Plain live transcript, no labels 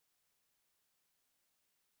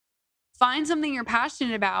find something you're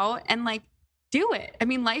passionate about and like do it. I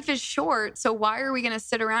mean, life is short. So why are we going to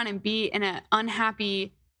sit around and be in an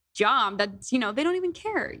unhappy job that's, they don't even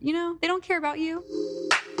care, they don't care about you.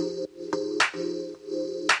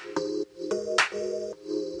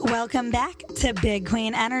 Welcome back to Big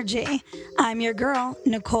Queen Energy. I'm your girl,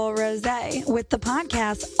 Nicole Rose, with the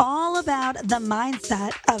podcast all about the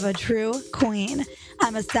mindset of a true queen.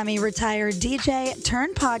 I'm a semi-retired DJ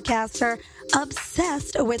turned podcaster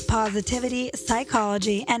obsessed with positivity,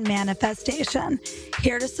 psychology, and manifestation.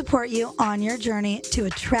 Here to support you on your journey to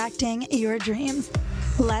attracting your dreams.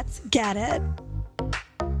 Let's get it.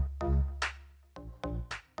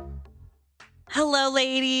 Hello,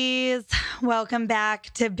 ladies. Welcome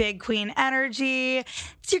back to Big Queen Energy.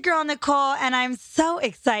 It's your girl, Nicole, and I'm so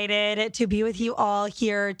excited to be with you all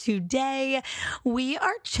here today. We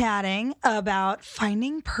are chatting about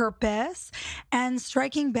finding purpose and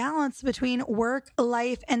striking balance between work,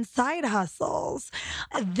 life, and side hustles.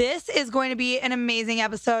 This is going to be an amazing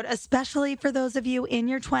episode, especially for those of you in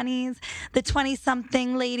your 20s, the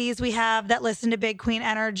 20-something ladies we have that listen to Big Queen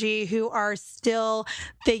Energy who are still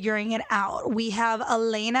figuring it out. We have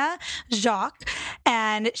Elena Jacques,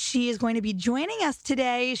 and she is going to be joining us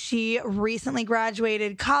today. She recently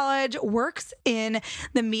graduated college, works in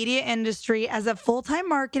the media industry as a full-time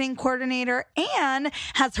marketing coordinator, and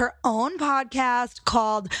has her own podcast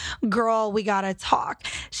called Girl, We Gotta Talk.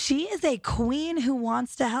 She is a queen who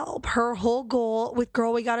wants to help. Her whole goal with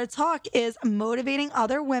Girl, We Gotta Talk is motivating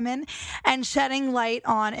other women and shedding light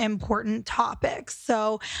on important topics.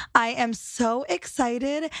 So I am so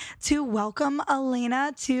excited to welcome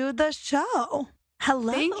Elena to the show.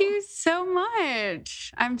 Hello. Thank you so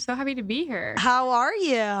much. I'm so happy to be here. How are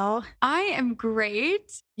you? I am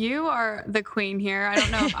great. You are the queen here. I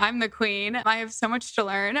don't know if I'm the queen. I have so much to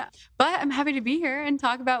learn, but I'm happy to be here and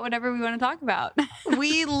talk about whatever we want to talk about.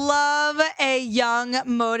 We love a young,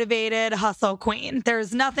 motivated hustle queen.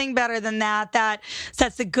 There's nothing better than that. That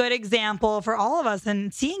sets a good example for all of us.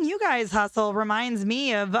 And seeing you guys hustle reminds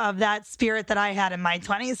me of that spirit that I had in my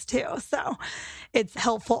 20s too. So it's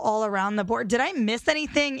helpful all around the board. Did I miss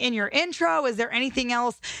anything in your intro? Is there anything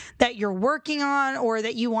else that you're working on or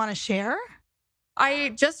that you want to share? I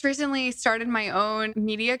just recently started my own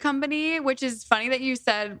media company, which is funny that you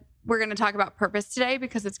said we're going to talk about purpose today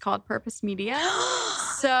because it's called Purpose Media.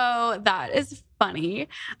 So that is funny.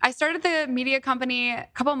 I started the media company a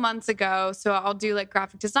couple months ago. So I'll do like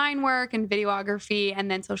graphic design work and videography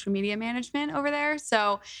and then social media management over there.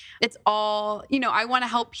 So it's all, I want to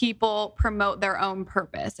help people promote their own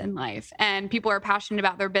purpose in life. And people are passionate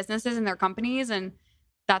about their businesses and their companies, and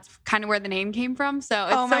that's kind of where the name came from. So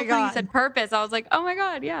it's so funny you said purpose. I was like, oh my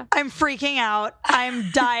God, yeah. I'm freaking out. I'm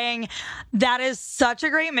dying. That is such a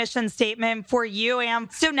great mission statement for you. And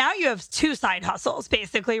so now you have two side hustles,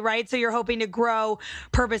 basically, right? So you're hoping to grow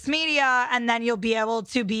Purpose Media, and then you'll be able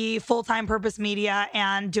to be full-time Purpose Media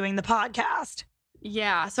and doing the podcast.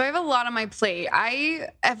 Yeah. So I have a lot on my plate. I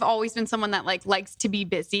have always been someone that likes to be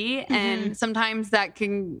busy, and sometimes that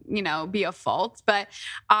can, be a fault, but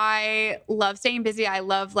I love staying busy. I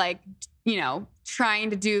love trying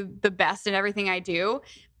to do the best in everything I do.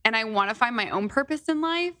 And I want to find my own purpose in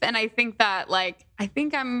life. And I think that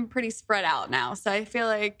I'm pretty spread out now. So I feel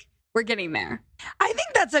like we're getting there. I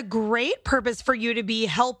think that's a great purpose for you to be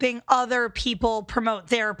helping other people promote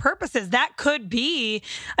their purposes. That could be,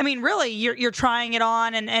 really, you're trying it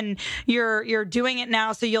on and you're doing it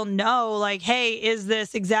now, so you'll know, hey, is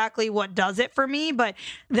this exactly what does it for me? But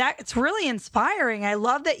it's really inspiring. I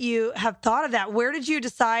love that you have thought of that. Where did you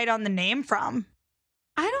decide on the name from?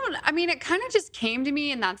 It kind of just came to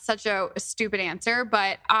me, and that's such a stupid answer,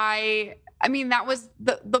 but that was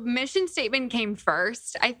the mission statement came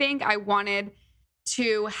first. I think I wanted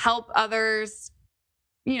to help others.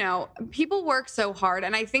 People work so hard.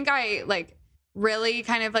 And I think I really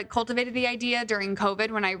kind of cultivated the idea during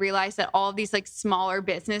COVID when I realized that all of these smaller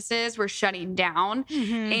businesses were shutting down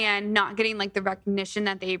and not getting the recognition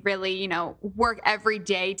that they really, work hard every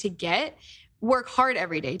day to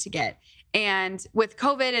get. And with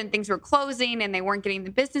COVID and things were closing and they weren't getting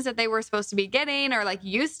the business that they were supposed to be getting or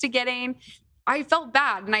used to getting, I felt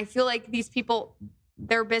bad. And I feel like these people,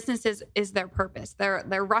 their businesses is their purpose.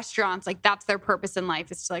 Their restaurants, that's their purpose in life,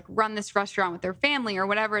 is to run this restaurant with their family or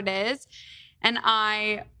whatever it is. And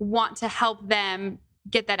I want to help them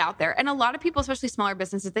get that out there. And a lot of people, especially smaller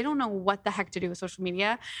businesses, they don't know what the heck to do with social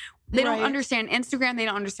media. They don't understand Instagram. They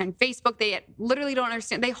don't understand Facebook. They literally don't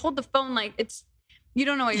understand. They hold the phone you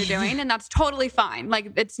don't know what you're doing, and that's totally fine.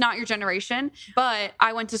 It's not your generation. But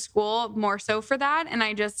I went to school more so for that, and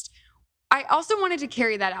I just I also wanted to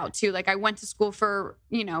carry that out too. Like I went to school for,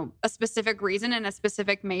 a specific reason and a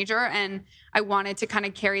specific major. And I wanted to kind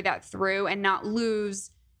of carry that through and not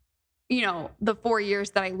lose, the 4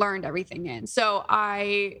 years that I learned everything in. So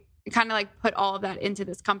I kind of like put all of that into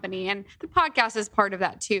this company, and the podcast is part of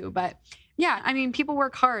that too. But yeah, I mean, people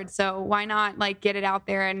work hard. So why not like get it out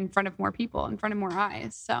there in front of more people, in front of more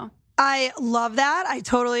eyes? So I love that. I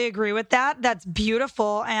totally agree with that. That's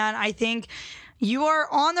beautiful. And I think you are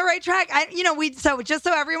on the right track. So just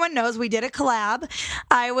so everyone knows, we did a collab.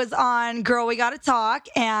 I was on Girl, We Gotta Talk,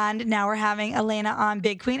 and now we're having Elena on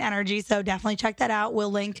Big Queen Energy. So definitely check that out. We'll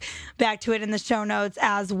link back to it in the show notes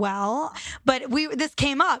as well. But this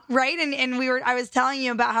came up, right? And I was telling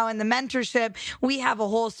you about how in the mentorship, we have a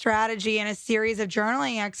whole strategy and a series of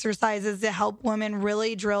journaling exercises to help women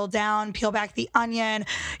really drill down, peel back the onion,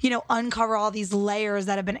 uncover all these layers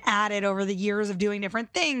that have been added over the years of doing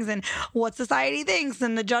different things and what society thinks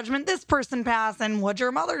and the judgment this person passed and what your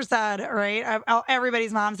mother said, right?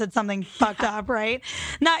 Everybody's mom said something fucked up, right?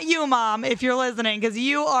 Not you, mom, if you're listening, because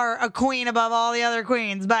you are a queen above all the other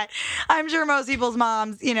queens. But I'm sure most people's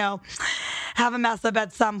moms, have a mess up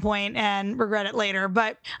at some point and regret it later.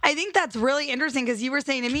 But I think that's really interesting because you were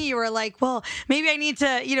saying to me, you were like, well, maybe I need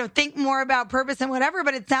to, think more about purpose and whatever.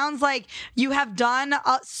 But it sounds like you have done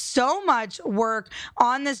so much work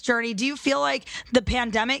on this journey. Do you feel like the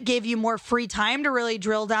pandemic gave you more free time to really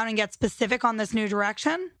drill down and get specific on this new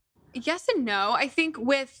direction? Yes and no. I think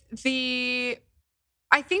with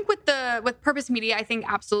Purpose Media, I think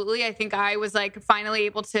absolutely. I think I was like finally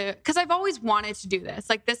able to, because I've always wanted to do this.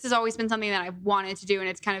 Like this has always been something that I've wanted to do, and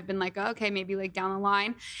it's kind of been like, okay, maybe like down the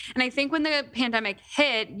line. And I think when the pandemic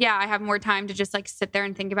hit, I have more time to just like sit there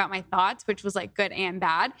and think about my thoughts, which was like good and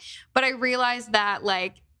bad. But I realized that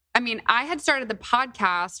I had started the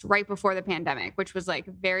podcast right before the pandemic, which was like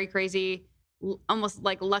very crazy, almost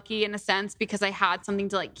like lucky in a sense, because I had something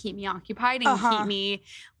to like keep me occupied and keep me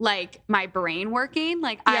like my brain working.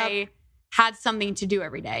 Like I had something to do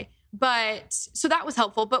every day. But so that was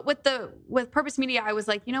helpful. But with Purpose Media, I was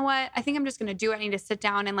like, you know what? I think I'm just going to do it. I need to sit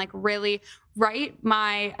down and like really write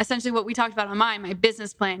essentially what we talked about on my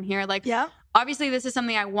business plan here. Like, obviously this is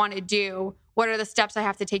something I want to do. What are the steps I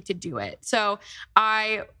have to take to do it? So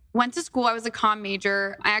I went to school. I was a comm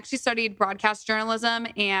major. I actually studied broadcast journalism,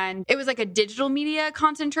 and it was like a digital media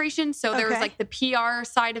concentration. So there was like the PR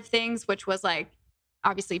side of things, which was like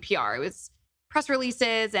obviously PR. It was press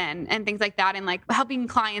releases and things like that, and like helping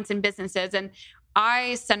clients and businesses. And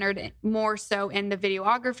I centered more so in the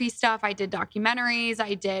videography stuff. I did documentaries.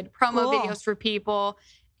 I did promo videos for people.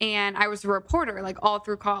 And I was a reporter like all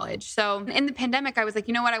through college. So in the pandemic, I was like,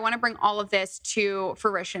 you know what? I want to bring all of this to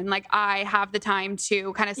fruition. Like I have the time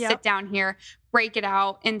to kind of sit down here, break it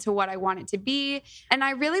out into what I want it to be. And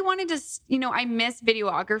I really wanted to, I miss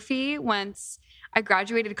videography. Once I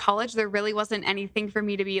graduated college, there really wasn't anything for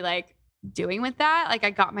me to be like doing with that. Like I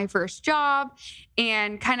got my first job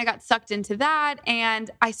and kind of got sucked into that. And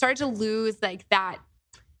I started to lose like that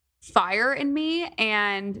fire in me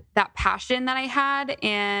and that passion that I had,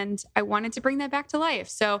 and I wanted to bring that back to life.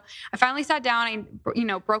 So I finally sat down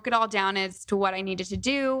and broke it all down as to what I needed to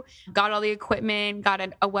do, got all the equipment, got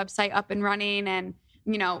a website up and running, and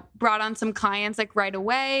brought on some clients like right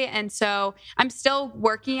away. And so I'm still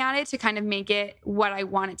working at it to kind of make it what I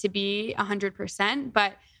want it to be 100%,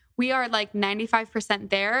 but we are like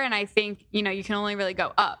 95% there, and I think you can only really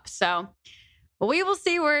go up. So we will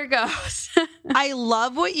see where it goes. I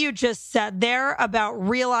love what you just said there about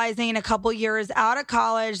realizing a couple years out of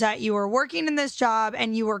college that you were working in this job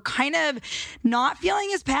and you were kind of not feeling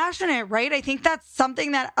as passionate, right? I think that's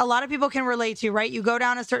something that a lot of people can relate to, right? You go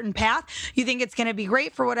down a certain path, you think it's going to be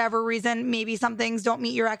great for whatever reason. Maybe some things don't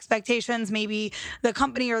meet your expectations. Maybe the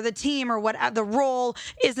company or the team or what the role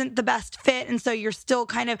isn't the best fit. And so you're still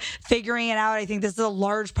kind of figuring it out. I think this is a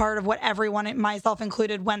large part of what everyone, myself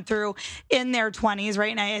included, went through in their 20s,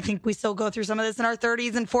 right? And I think we still go through some of this in our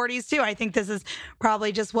 30s and 40s too. I think this is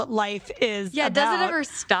probably just what life is about. Does it ever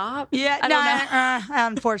stop? Yeah, I don't know.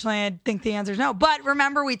 Unfortunately, I think the answer is no. But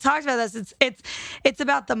remember, we talked about this. It's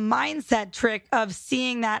about the mindset trick of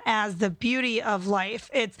seeing that as the beauty of life.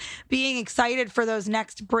 It's being excited for those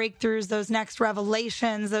next breakthroughs, those next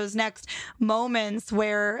revelations, those next moments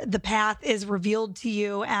where the path is revealed to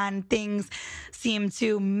you and things seem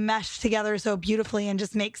to mesh together so beautifully and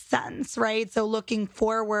just make sense, right? So so looking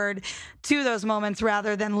forward to those moments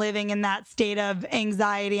rather than living in that state of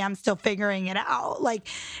anxiety. I'm still figuring it out. Like,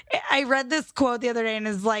 I read this quote the other day and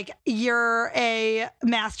is like, you're a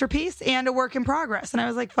masterpiece and a work in progress. And I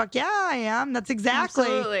was like, fuck yeah, I am. That's exactly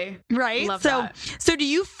Absolutely. right. Love so, that. so do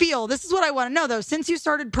you feel, this is what I want to know though, since you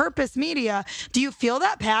started Purpose Media, do you feel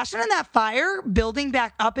that passion and that fire building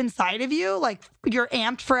back up inside of you? Like you're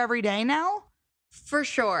amped for every day now? For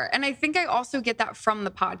sure. And I think I also get that from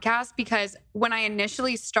the podcast because when I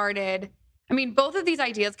initially started, I mean, both of these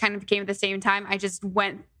ideas kind of came at the same time. I just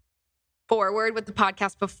went forward with the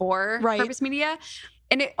podcast before Purpose Media.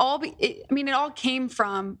 And it all came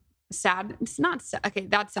from sad. It's not sad. Okay,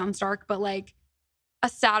 that sounds dark, but like a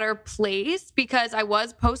sadder place because I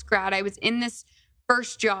was post-grad. I was in this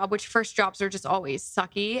first job, which first jobs are just always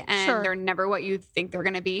sucky and they're never what you think they're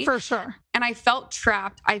going to be. For sure. And I felt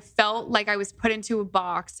trapped. I felt like I was put into a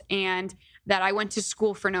box and that I went to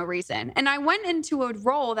school for no reason. And I went into a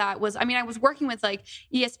role that was, I mean, I was working with like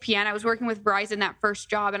ESPN. I was working with Verizon that first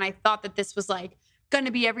job. And I thought that this was like going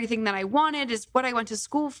to be everything that I wanted, is what I went to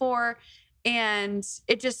school for. And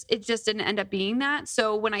it just didn't end up being that.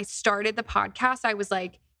 So when I started the podcast, I was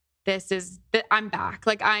like, I'm back.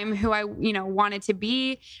 Like I'm who I, wanted to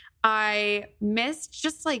be. I missed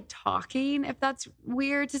just like talking, if that's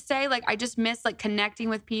weird to say. Like I just missed like connecting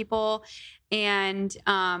with people and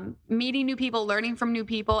meeting new people, learning from new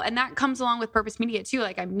people. And that comes along with Purpose Media too.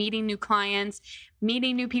 Like I'm meeting new clients,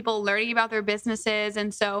 meeting new people, learning about their businesses.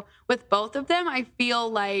 And so with both of them, I feel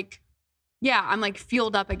like, yeah, I'm like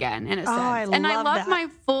fueled up again in a sense. I love my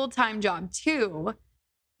full-time job too.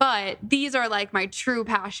 But these are like my true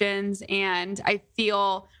passions, and I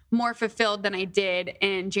feel more fulfilled than I did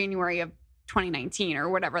in January of 2019 or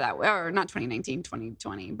whatever or not 2019,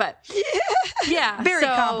 2020. But yeah. Very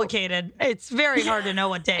complicated. It's very hard to know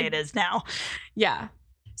what day it is now. Yeah.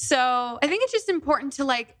 So I think it's just important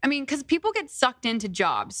to because people get sucked into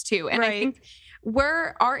jobs too. And I think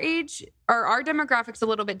we're our age or our demographic's a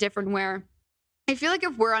little bit different where I feel like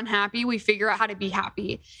if we're unhappy, we figure out how to be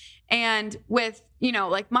happy. And with,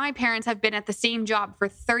 like my parents have been at the same job for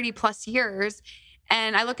 30 plus years.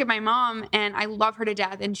 And I look at my mom and I love her to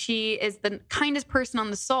death. And she is the kindest person on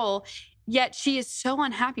the soul. Yet she is so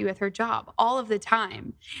unhappy with her job all of the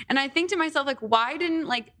time. And I think to myself, like, why didn't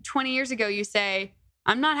 20 years ago you say,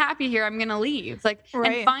 I'm not happy here, I'm going to leave,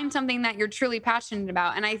 and find something that you're truly passionate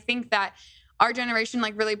about. And I think that our generation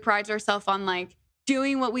really prides ourselves on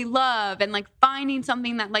doing what we love and finding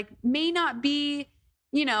something that may not be,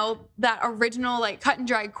 that original cut and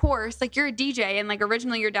dry course. You're a DJ and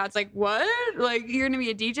originally your dad's like, what? You're going to be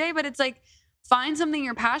a DJ? But it's find something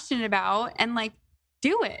you're passionate about and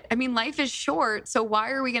do it. I mean, life is short. So why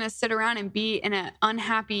are we going to sit around and be in an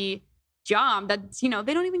unhappy job that's, they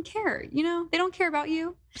don't even care, they don't care about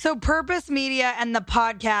you. So Purpose Media and the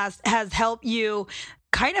podcast has helped you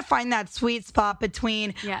kind of find that sweet spot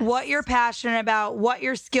between what you're passionate about, what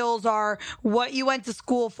your skills are, what you went to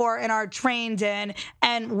school for and are trained in,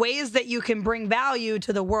 and ways that you can bring value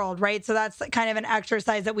to the world, right? So that's kind of an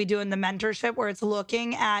exercise that we do in the mentorship where it's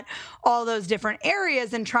looking at all those different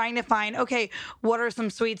areas and trying to find, okay, what are some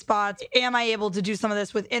sweet spots? Am I able to do some of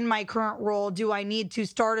this within my current role? Do I need to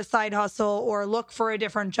start a side hustle or look for a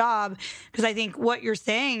different job? Because I think what you're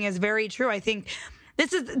saying is very true. I think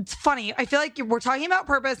it's funny. I feel like we're talking about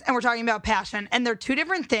purpose and we're talking about passion, and they're two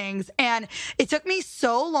different things. And it took me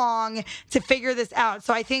so long to figure this out.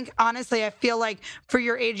 So I think, honestly, I feel like for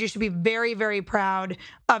your age, you should be very, very proud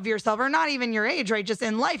of yourself, or not even your age, right? Just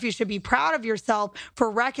in life, you should be proud of yourself for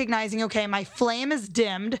recognizing, okay, my flame is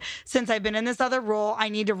dimmed since I've been in this other role. I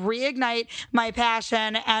need to reignite my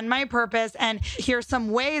passion and my purpose. And here's some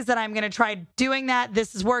ways that I'm going to try doing that.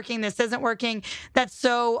 This is working. This isn't working. That's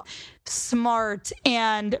so smart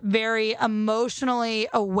and very emotionally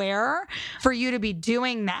aware for you to be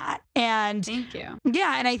doing that. And thank you.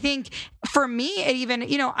 Yeah. And I think for me, it even,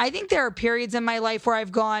 I think there are periods in my life where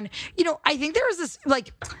I've gone, I think there was this,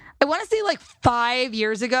 I want to say 5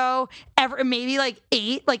 years ago, maybe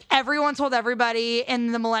 8, everyone told everybody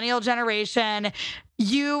in the millennial generation,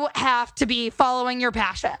 you have to be following your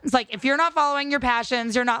passions. If you're not following your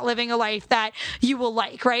passions, you're not living a life that you will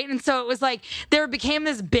like, right? And so it was there became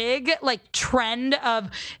this big trend of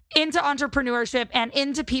into entrepreneurship and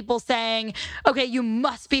into people saying, okay, you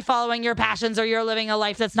must be following your passions or you're living a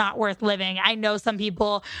life that's not worth living. I know some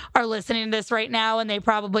people are listening to this right now and they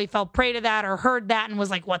probably fell prey to that or heard that and was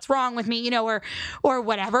like, what's wrong with me, or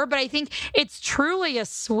whatever. But I think it's truly a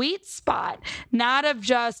sweet spot, not of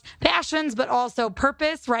just passions, but also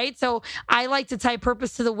purpose, right? So I like to tie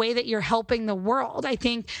purpose to the way that you're helping the world. I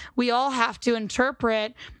think we all have to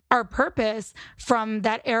interpret our purpose from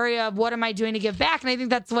that area of what am I doing to give back. And I think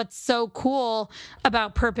that's what's so cool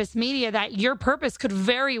about Purpose Media, that your purpose could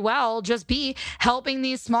very well just be helping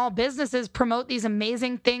these small businesses promote these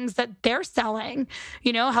amazing things that they're selling,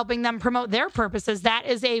 helping them promote their purposes. That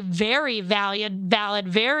is a very valid,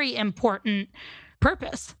 very important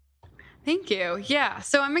purpose. Thank you. Yeah.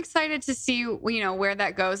 So I'm excited to see, where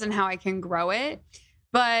that goes and how I can grow it.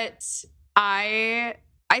 But I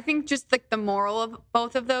think just like the moral of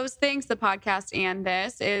both of those things, the podcast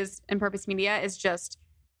and Purpose Media, is just,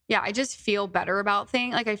 I just feel better about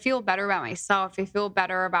things. Like I feel better about myself. I feel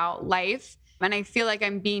better about life. And I feel like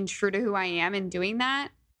I'm being true to who I am in doing that,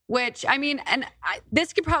 which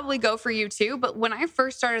this could probably go for you too. But when I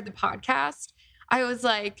first started the podcast, I was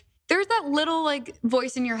like, there's that little like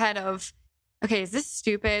voice in your head of, okay, is this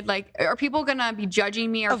stupid? Like, are people going to be judging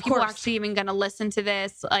me? Are people actually even going to listen to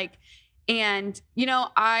this? Like, and,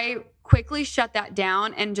 I quickly shut that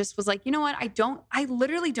down and just was like, you know what? I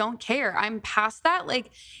literally don't care. I'm past that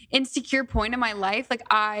like insecure point in my life. Like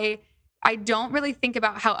I don't really think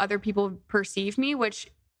about how other people perceive me, which,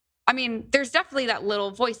 there's definitely that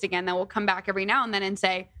little voice again that will come back every now and then and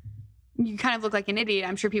say, you kind of look like an idiot.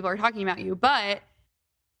 I'm sure people are talking about you. But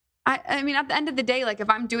at the end of the day, like if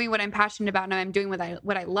I'm doing what I'm passionate about and I'm doing what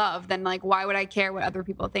I love, then like, why would I care what other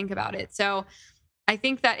people think about it? So I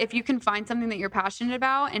think that if you can find something that you're passionate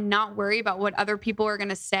about and not worry about what other people are going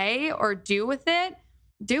to say or do with it,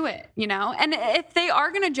 do it, and if they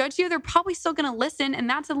are going to judge you, they're probably still going to listen, and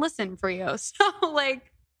that's a listen for you. So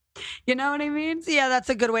like, you know what I mean? Yeah, that's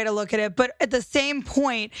a good way to look at it. But at the same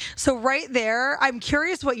point, so right there, I'm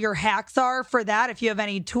curious what your hacks are for that. If you have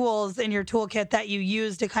any tools in your toolkit that you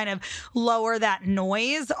use to kind of lower that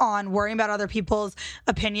noise on worrying about other people's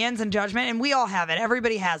opinions and judgment. And we all have it.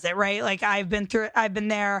 Everybody has it, right? Like I've been through it. I've been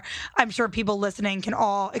there. I'm sure people listening can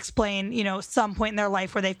all explain, some point in their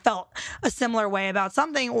life where they felt a similar way about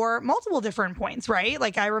something or multiple different points, right?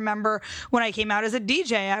 Like I remember when I came out as a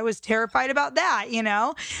DJ, I was terrified about that,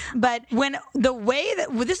 But when the way that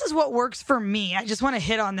this is what works for me, I just want to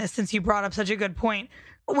hit on this since you brought up such a good point.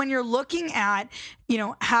 When you're looking at,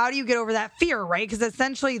 how do you get over that fear, right? Because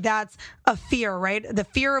essentially that's a fear, right? The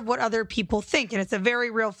fear of what other people think. And it's a very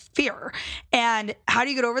real fear. And how do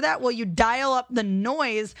you get over that? Well, you dial up the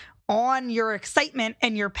noise on your excitement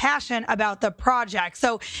and your passion about the project.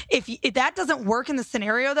 So if that doesn't work in the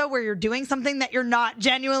scenario though, where you're doing something that you're not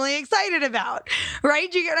genuinely excited about, right?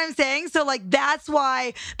 Do you get what I'm saying? So like, that's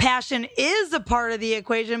why passion is a part of the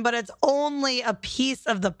equation, but it's only a piece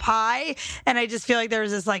of the pie. And I just feel like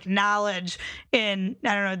there's this like knowledge in,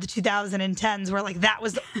 I don't know, the 2010s where like that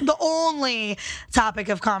was the only topic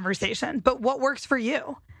of conversation. But what works for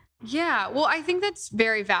you? Yeah, well, I think that's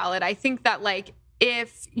very valid. I think that like,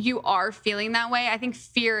 if you are feeling that way, I think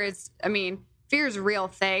fear is a real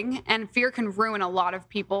thing, and fear can ruin a lot of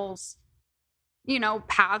people's,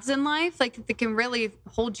 paths in life. Like it can really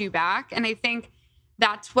hold you back. And I think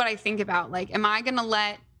that's what I think about. Like, am I going to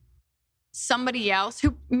let somebody else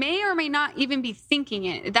who may or may not even be thinking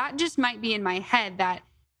it, that just might be in my head that,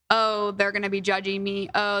 oh, they're going to be judging me.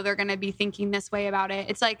 Oh, they're going to be thinking this way about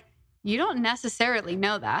it. It's like, you don't necessarily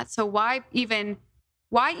know that. So why even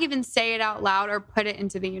say it out loud or put it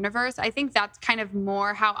into the universe? I think that's kind of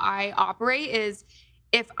more how I operate is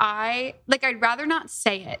if I'd rather not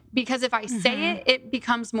say it, because if I say it, it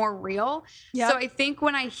becomes more real. Yep. So I think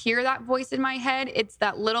when I hear that voice in my head, it's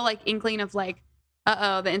that little like inkling of like,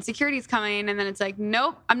 uh-oh, the insecurity is coming. And then it's like,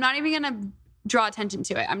 nope, I'm not even going to draw attention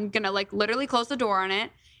to it. I'm going to like literally close the door on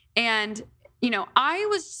it. And, I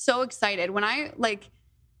was so excited when I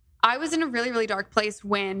was in a really, really dark place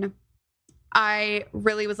when I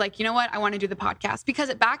really was like, you know what? I want to do the podcast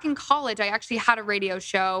because back in college, I actually had a radio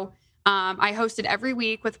show. I hosted every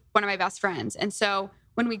week with one of my best friends. And so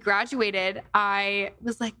when we graduated, I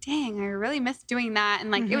was like, dang, I really missed doing that.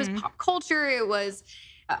 And like, it was pop culture. It was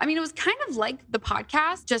kind of like the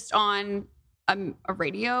podcast, just on a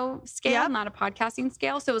radio scale, not a podcasting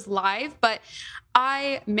scale. So it was live, but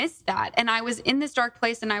I missed that. And I was in this dark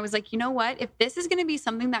place and I was like, you know what? If this is going to be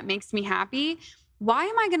something that makes me happy, why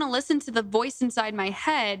am I going to listen to the voice inside my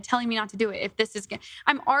head telling me not to do it? If this is good,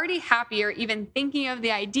 I'm already happier even thinking of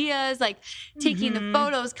the ideas, like taking the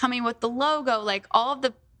photos, coming with the logo, like all of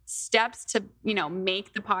the steps to,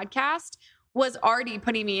 make the podcast was already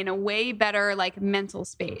putting me in a way better, like mental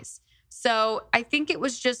space. So I think it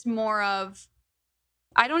was just more of,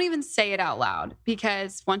 I don't even say it out loud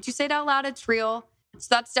because once you say it out loud, it's real. So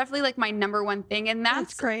that's definitely like my number one thing. And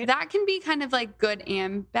that's great. That can be kind of like good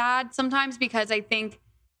and bad sometimes because I think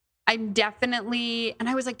I'm definitely, and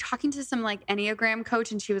I was like talking to some like Enneagram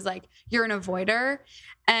coach and she was like, you're an avoider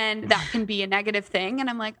and that can be a negative thing. And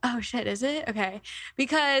I'm like, oh shit, is it? Okay.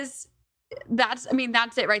 Because that's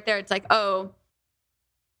it right there. It's like, oh,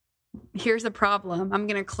 here's the problem. I'm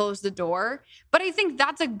going to close the door. But I think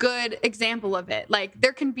that's a good example of it. Like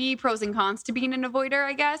there can be pros and cons to being an avoider,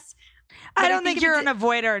 I guess. I don't think you're an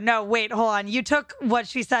avoider. No, wait, hold on. You took what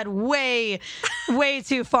she said way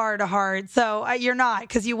too far to heart. So you're not,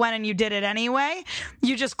 because you went and you did it anyway.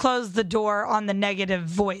 You just closed the door on the negative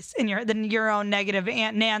voice in your own negative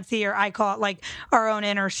Aunt Nancy, or I call it like our own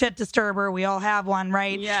inner shit disturber. We all have one,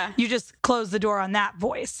 right? Yeah. You just closed the door on that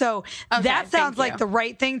voice. So that sounds like the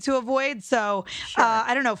right thing to avoid. So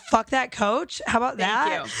I don't know. Fuck that coach. How about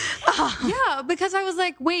that? Yeah, because I was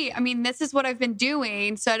like, wait, I mean, this is what I've been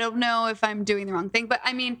doing. So I don't know if I'm doing the wrong thing. But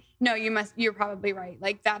I mean, no, you're probably right.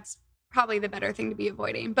 Like that's probably the better thing to be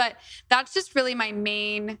avoiding. But that's just really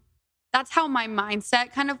that's how my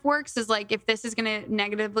mindset kind of works, is like, if this is going to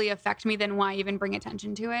negatively affect me, then why even bring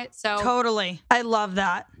attention to it? So totally. I love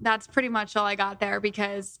that. That's pretty much all I got there,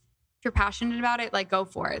 because if you're passionate about it, like go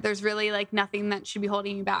for it. There's really like nothing that should be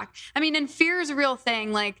holding you back. I mean, and fear is a real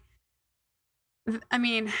thing. Like, I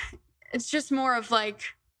mean, it's just more of like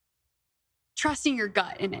trusting your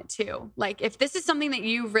gut in it too. Like if this is something that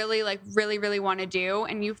you really really want to do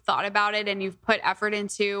and you've thought about it and you've put effort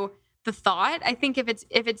into the thought, I think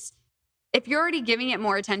if you're already giving it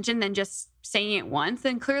more attention than just saying it once,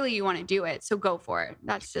 then clearly you want to do it. So go for it.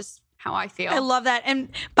 That's just how I feel. I love that. And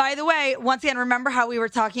by the way, once again, remember how we were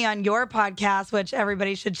talking on your podcast, which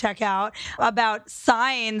everybody should check out, about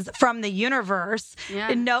signs from the universe. Yeah.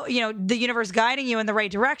 And the universe guiding you in the right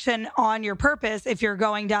direction on your purpose if you're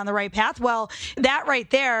going down the right path. Well, that right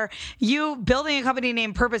there, you building a company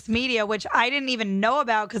named Purpose Media, which I didn't even know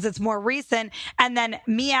about because it's more recent, and then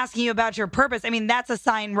me asking you about your purpose, I mean, that's a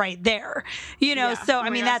sign right there. So I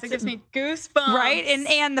mean, that gives me goosebumps. Right?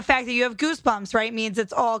 And the fact that you have goosebumps, right, means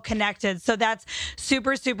it's all connected. So that's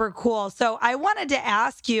super, super cool. So I wanted to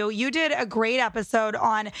ask you did a great episode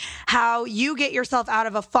on how you get yourself out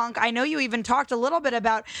of a funk. I know you even talked a little bit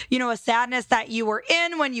about, a sadness that you were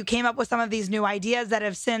in when you came up with some of these new ideas that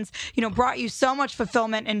have since, brought you so much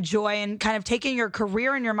fulfillment and joy and kind of taking your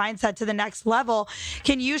career and your mindset to the next level.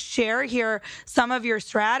 Can you share here some of your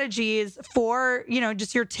strategies for,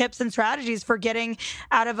 just your tips and strategies for getting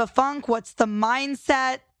out of a funk? What's the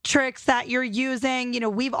mindset tricks that you're using?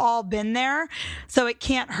 We've all been there, so it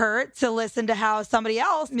can't hurt to listen to how somebody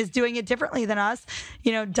else is doing it differently than us,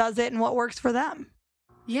 does it and what works for them.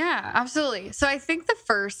 Yeah, absolutely. So I think the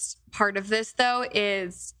first part of this though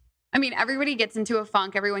is, I mean, everybody gets into a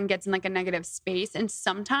funk, everyone gets in like a negative space. And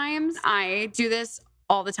sometimes I do this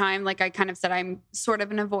all the time. Like I kind of said, I'm sort of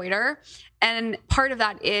an avoider. And part of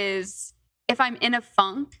that is if I'm in a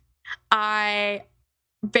funk, I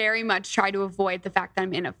very much try to avoid the fact that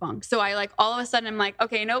I'm in a funk. So I all of a sudden I'm like,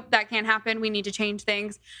 okay, nope, that can't happen. We need to change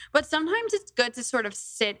things. But sometimes it's good to sort of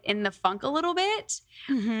sit in the funk a little bit,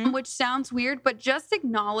 which sounds weird, but just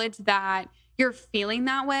acknowledge that you're feeling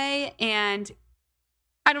that way. And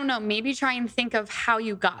I don't know, maybe try and think of how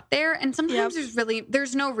you got there. And sometimes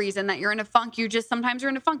there's no reason that you're in a funk. Sometimes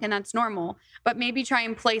you're in a funk and that's normal, but maybe try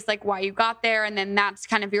and place why you got there. And then that's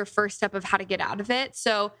kind of your first step of how to get out of it.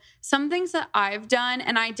 So some things that I've done,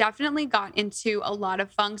 and I definitely got into a lot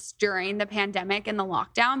of funks during the pandemic and the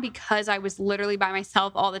lockdown because I was literally by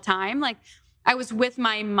myself all the time. I was with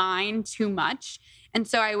my mind too much. And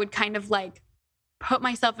so I would kind of put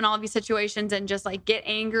myself in all of these situations and just get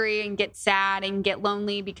angry and get sad and get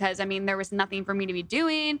lonely because there was nothing for me to be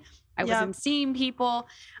doing. I wasn't seeing people.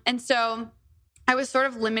 And so I was sort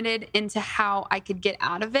of limited into how I could get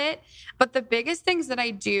out of it. But the biggest things that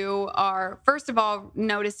I do are, first of all,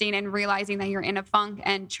 noticing and realizing that you're in a funk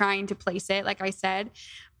and trying to place it, like I said.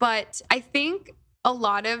 But I think a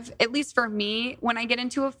lot of, at least for me, when I get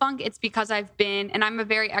into a funk, it's because and I'm a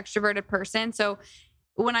very extroverted person. So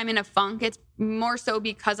when I'm in a funk, it's more so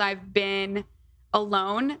because I've been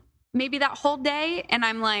alone maybe that whole day. And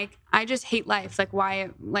I'm I just hate life. Why?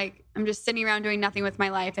 I'm just sitting around doing nothing with my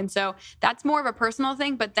life. And so that's more of a personal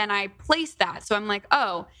thing. But then I place that. So I'm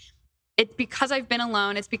oh, it's because I've been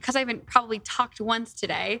alone. It's because I haven't probably talked once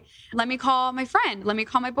today. Let me call my friend. Let me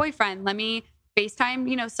call my boyfriend. Let me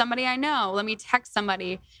FaceTime, somebody I know. Let me text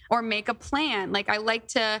somebody or make a plan. I like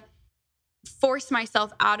to force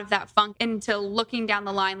myself out of that funk into looking down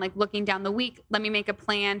the line, looking down the week. Let me make a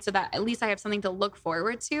plan so that at least I have something to look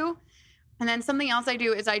forward to. And then something else I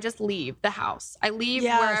do is I just leave the house. I leave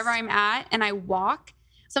wherever I'm at and I walk.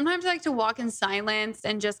 Sometimes I like to walk in silence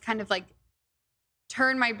and just kind of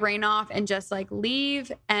turn my brain off and just like leave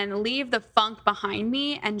the funk behind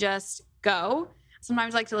me and just go.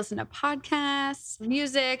 Sometimes I like to listen to podcasts,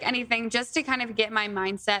 music, anything, just to kind of get my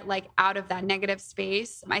mindset like out of that negative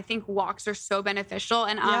space. I think walks are so beneficial,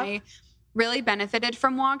 and I really benefited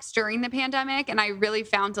from walks during the pandemic, and I really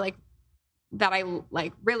found like that I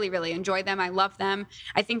like really, really enjoy them. I love them.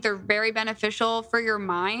 I think they're very beneficial for your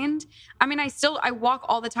mind. I mean, I walk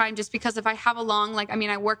all the time just because if I have a long,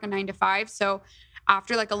 I work a 9 to 5. So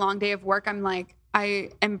after like a long day of work, I'm like, I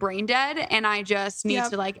am brain dead and I just need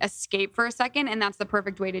to like escape for a second. And that's the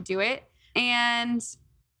perfect way to do it. And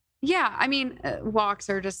yeah, I mean, walks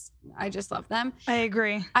are I just love them. I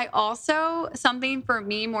agree. I also, something for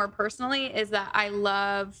me more personally is that I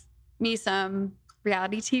love me some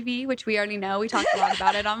reality TV, which we already know. We talked a lot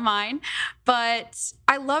about it on mine. But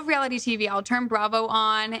I love reality TV. I'll turn Bravo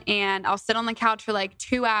on and I'll sit on the couch for like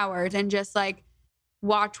 2 hours and just like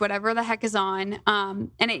watch whatever the heck is on.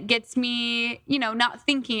 And it gets me, not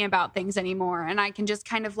thinking about things anymore. And I can just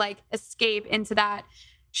kind of like escape into that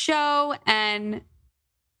show, and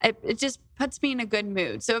it just puts me in a good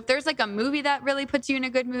mood. So if there's like a movie that really puts you in a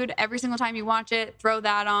good mood, every single time you watch it, throw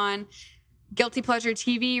that on. Guilty pleasure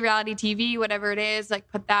TV, reality TV, whatever it is,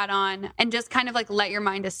 like put that on and just kind of like let your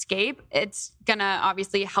mind escape. It's gonna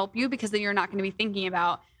obviously help you because then you're not gonna be thinking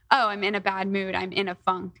about, oh, I'm in a bad mood, I'm in a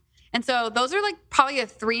funk. And so those are like probably the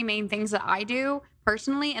 3 main things that I do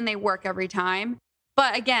personally, and they work every time.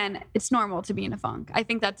 But again, it's normal to be in a funk. I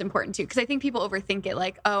think that's important too, because I think people overthink it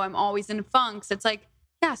like, oh, I'm always in funks. It's like,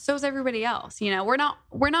 yeah, so is everybody else. We're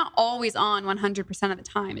not always on 100% of the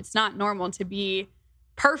time. It's not normal to be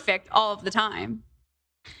perfect all of the time.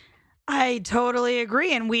 I totally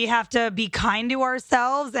agree. And we have to be kind to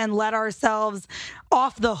ourselves and let ourselves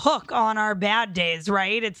off the hook on our bad days,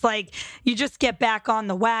 right? It's like you just get back on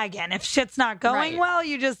the wagon. If shit's not going well,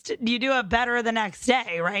 you do it better the next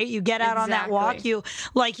day, right? You get out on that walk. You,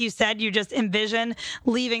 like you said, you just envision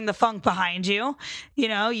leaving the funk behind you.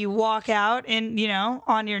 You walk out and,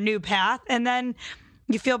 on your new path, and then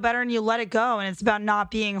you feel better and you let it go. And it's about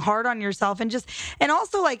not being hard on yourself. And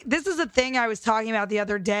also like, this is a thing I was talking about the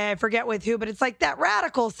other day. I forget with who, but it's like that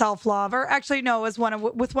radical self-love, or actually, no, it was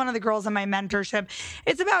with one of the girls in my mentorship.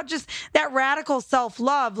 It's about just that radical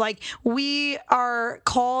self-love. Like, we are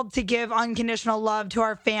called to give unconditional love to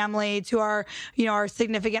our family, to our, our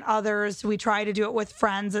significant others. We try to do it with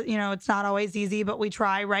friends. It's not always easy, but we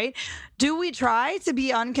try, right? Do we try to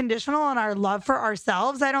be unconditional in our love for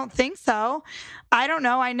ourselves? I don't think so. I don't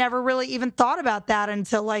know. I never really even thought about that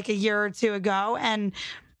until like a year or 2 ago. And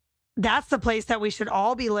that's the place that we should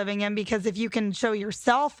all be living in, because if you can show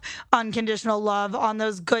yourself unconditional love on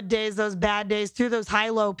those good days, those bad days, through those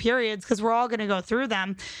high-low periods, because we're all going to go through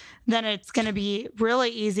them, then it's going to be really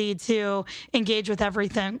easy to engage with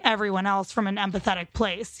everyone else from an empathetic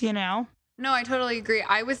place, No, I totally agree.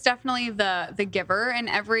 I was definitely the giver in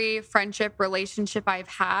every friendship, relationship I've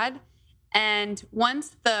had. And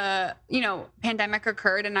once the, pandemic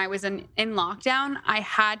occurred and I was in lockdown, I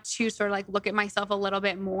had to sort of like look at myself a little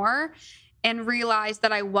bit more and realize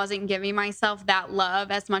that I wasn't giving myself that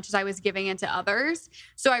love as much as I was giving it to others.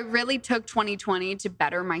 So I really took 2020 to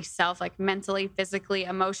better myself, like mentally, physically,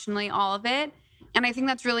 emotionally, all of it. And I think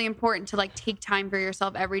that's really important to like take time for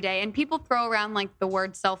yourself every day. And people throw around like the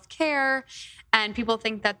word self-care, and people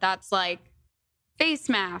think that that's like face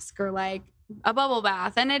mask or like a bubble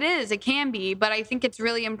bath. And it can be, but I think it's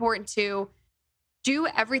really important to do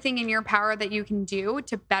everything in your power that you can do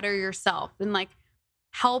to better yourself and like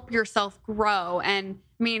help yourself grow. And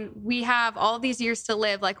I mean, we have all these years to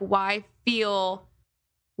live. Like, why feel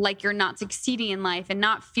like you're not succeeding in life and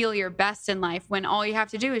not feel your best in life when all you have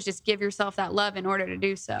to do is just give yourself that love in order to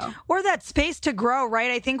do so? Or that space to grow, right?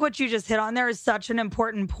 I think what you just hit on there is such an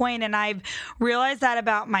important point. And I've realized that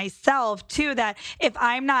about myself too, that if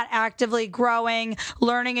I'm not actively growing,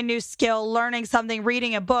 learning a new skill, learning something,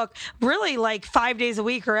 reading a book, really like 5 days a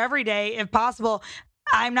week or every day, if possible,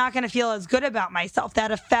 I'm not going to feel as good about myself.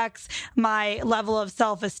 That affects my level of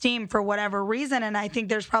self-esteem for whatever reason. And I think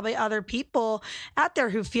there's probably other people out there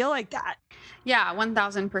who feel like that. Yeah,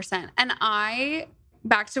 1000%. And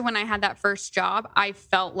back to when I had that first job, I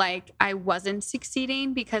felt like I wasn't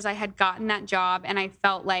succeeding because I had gotten that job and I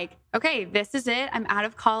felt like, okay, this is it. I'm out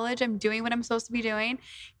of college. I'm doing what I'm supposed to be doing.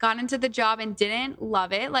 Got into the job and didn't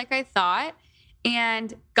love it like I thought,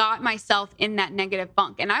 and got myself in that negative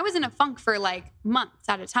funk. And I was in a funk for like months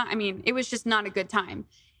at a time. I mean, it was just not a good time.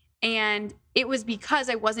 And it was because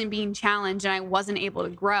I wasn't being challenged and I wasn't able to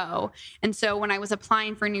grow. And so when I was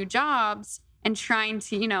applying for new jobs and trying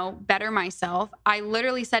to, better myself, I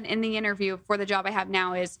literally said in the interview for the job I have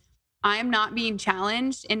now is, I'm not being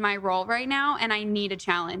challenged in my role right now, and I need a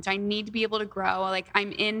challenge. I need to be able to grow. Like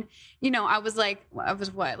I'm in, I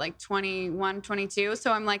was what, like 21, 22.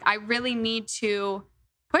 So I'm like, I really need to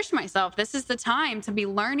push myself. This is the time to be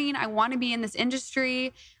learning. I want to be in this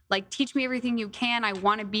industry. Like, teach me everything you can. I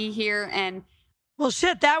want to be here. And well,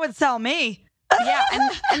 shit, that would sell me. yeah.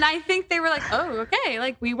 And I think they were like, oh, okay.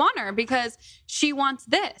 Like, we want her because she wants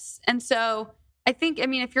this. And so I think,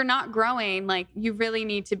 if you're not growing, like, you really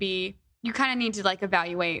need to you kind of need to like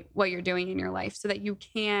evaluate what you're doing in your life so that you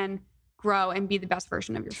can grow and be the best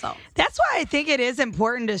version of yourself. That's why I think it is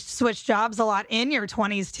important to switch jobs a lot in your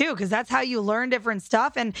 20s too, because that's how you learn different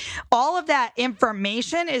stuff. And all of that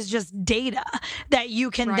information is just data that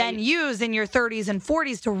you can then use in your 30s and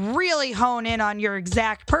 40s to really hone in on your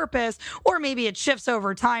exact purpose. Or maybe it shifts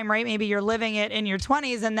over time, right? Maybe you're living it in your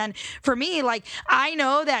 20s. And then for me, like, I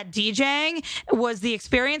know that DJing was the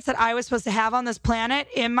experience that I was supposed to have on this planet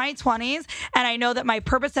in my 20s. And I know that my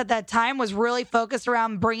purpose at that time was really focused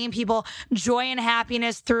around bringing people joy and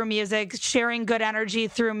happiness through music, sharing good energy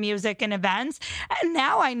through music and events. And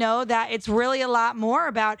now I know that it's really a lot more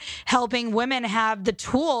about helping women have the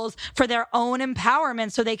tools for their own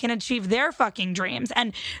empowerment so they can achieve their fucking dreams.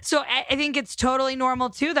 And so I think it's totally normal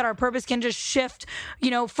too that our purpose can just shift,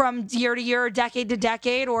 from year to year, decade to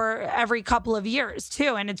decade, or every couple of years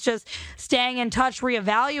too. And it's just staying in touch,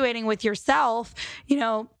 reevaluating with yourself,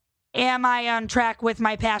 am I on track with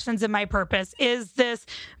my passions and my purpose? Is this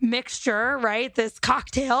mixture, right? This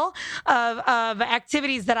cocktail of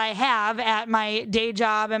activities that I have at my day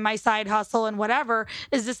job and my side hustle and whatever,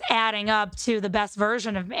 is this adding up to the best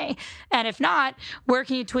version of me? And if not, where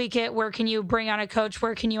can you tweak it? Where can you bring on a coach?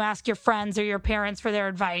 Where can you ask your friends or your parents for their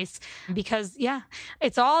advice? Because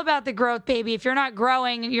it's all about the growth, baby. If you're not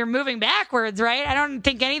growing, you're moving backwards, right? I don't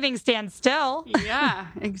think anything stands still. Yeah,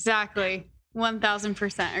 exactly.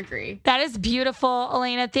 1000% agree. That is beautiful,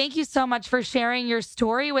 Elena. Thank you so much for sharing your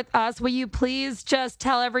story with us. Will you please just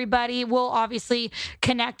tell everybody, we'll obviously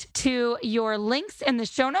connect to your links in the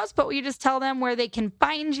show notes, but will you just tell them where they can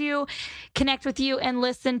find you, connect with you, and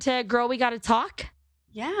listen to Girl, We Gotta Talk?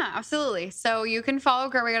 Yeah, absolutely. So you can follow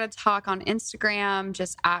Girl We Gotta Talk on Instagram,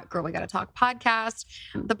 just at Girl We Gotta Talk podcast.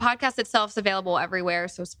 The podcast itself is available everywhere.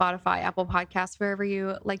 So Spotify, Apple Podcasts, wherever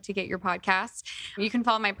you like to get your podcasts. You can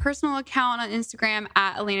follow my personal account on Instagram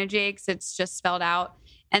at Elena Jakes. It's just spelled out.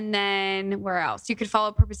 And then where else? You could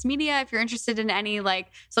follow Purpose Media if you're interested in any like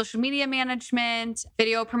social media management,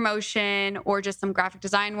 video promotion, or just some graphic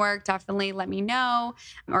design work. Definitely let me know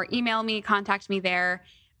or email me, contact me there.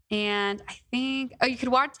 And I think, you could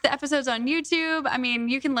watch the episodes on YouTube.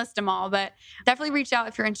 You can list them all, but definitely reach out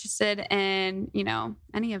if you're interested in,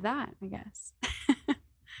 any of that, I guess.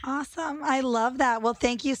 Awesome. I love that. Well,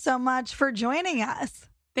 thank you so much for joining us.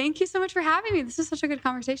 Thank you so much for having me. This was such a good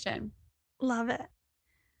conversation. Love it.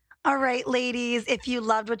 All right, ladies, if you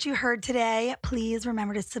loved what you heard today, please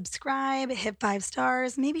remember to subscribe, hit 5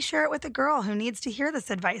 stars, maybe share it with a girl who needs to hear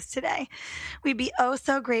this advice today. We'd be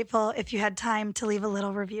so grateful if you had time to leave a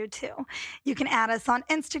little review too. You can add us on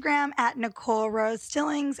Instagram at Nicole Rose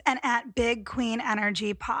Stillings and at Big Queen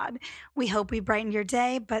Energy Pod. We hope we brightened your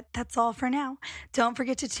day, but that's all for now. Don't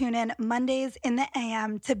forget to tune in Mondays in the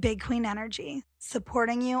AM to Big Queen Energy,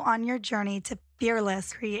 supporting you on your journey to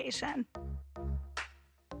fearless creation.